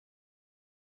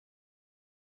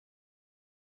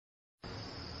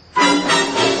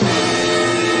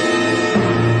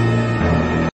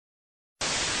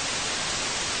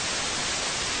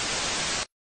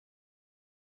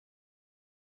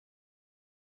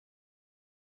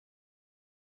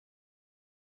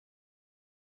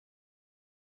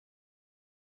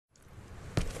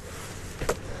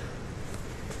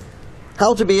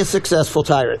How to Be a Successful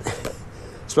Tyrant.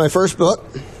 It's my first book.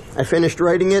 I finished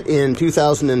writing it in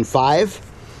 2005,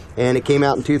 and it came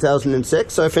out in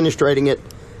 2006, so I finished writing it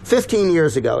 15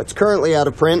 years ago. It's currently out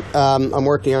of print. I'm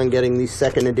working on getting the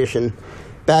second edition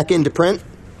back into print.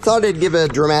 Thought I'd give a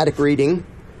dramatic reading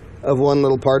of one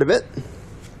little part of it.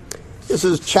 This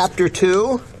is Chapter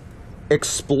 2,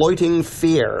 Exploiting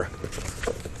Fear.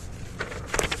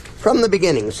 From the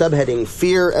beginning, subheading,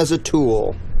 Fear as a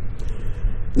Tool.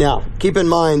 Now, keep in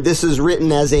mind, this is written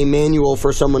as a manual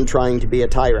for someone trying to be a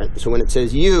tyrant. So when it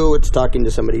says you, it's talking to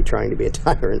somebody trying to be a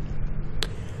tyrant.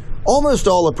 Almost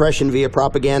all oppression via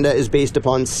propaganda is based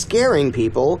upon scaring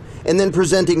people and then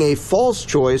presenting a false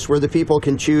choice where the people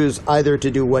can choose either to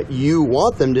do what you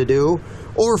want them to do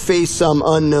or face some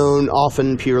unknown,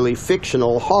 often purely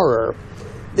fictional horror.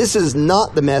 This is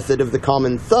not the method of the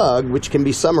common thug, which can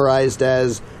be summarized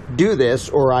as, do this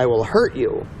or I will hurt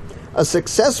you. A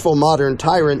successful modern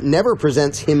tyrant never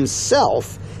presents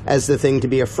himself as the thing to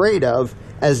be afraid of,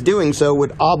 as doing so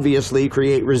would obviously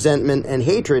create resentment and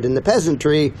hatred in the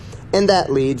peasantry, and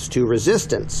that leads to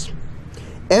resistance.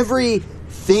 Every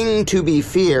thing to be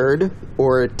feared,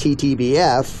 or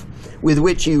TTBF, with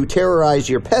which you terrorize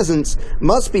your peasants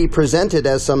must be presented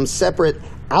as some separate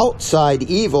outside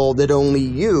evil that only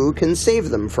you can save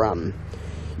them from.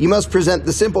 You must present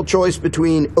the simple choice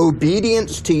between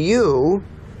obedience to you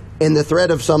and the threat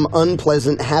of some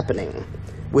unpleasant happening,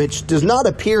 which does not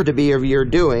appear to be of your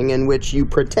doing and which you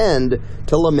pretend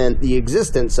to lament the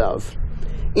existence of.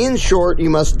 In short,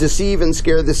 you must deceive and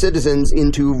scare the citizens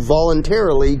into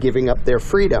voluntarily giving up their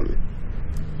freedom.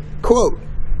 Quote,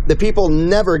 the people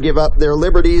never give up their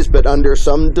liberties but under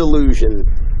some delusion.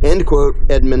 End quote,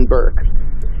 Edmund Burke.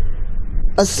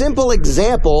 A simple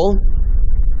example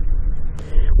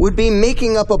would be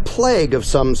making up a plague of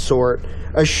some sort,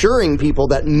 assuring people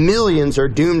that millions are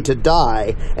doomed to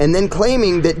die, and then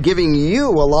claiming that giving you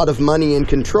a lot of money and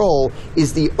control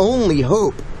is the only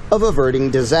hope of averting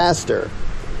disaster.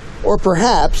 Or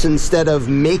perhaps, instead of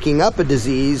making up a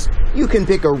disease, you can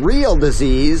pick a real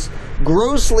disease,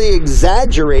 grossly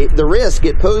exaggerate the risk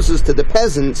it poses to the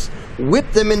peasants,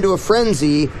 whip them into a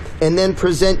frenzy, and then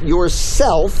present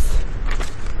yourself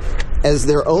as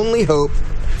their only hope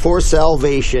for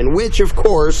salvation, which, of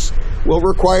course, will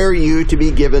require you to be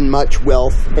given much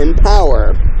wealth and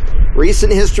power.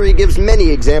 Recent history gives many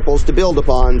examples to build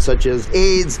upon, such as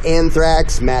AIDS,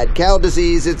 anthrax, mad cow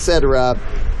disease, etc.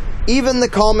 Even the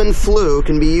common flu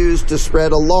can be used to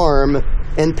spread alarm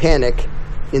and panic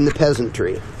in the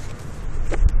peasantry.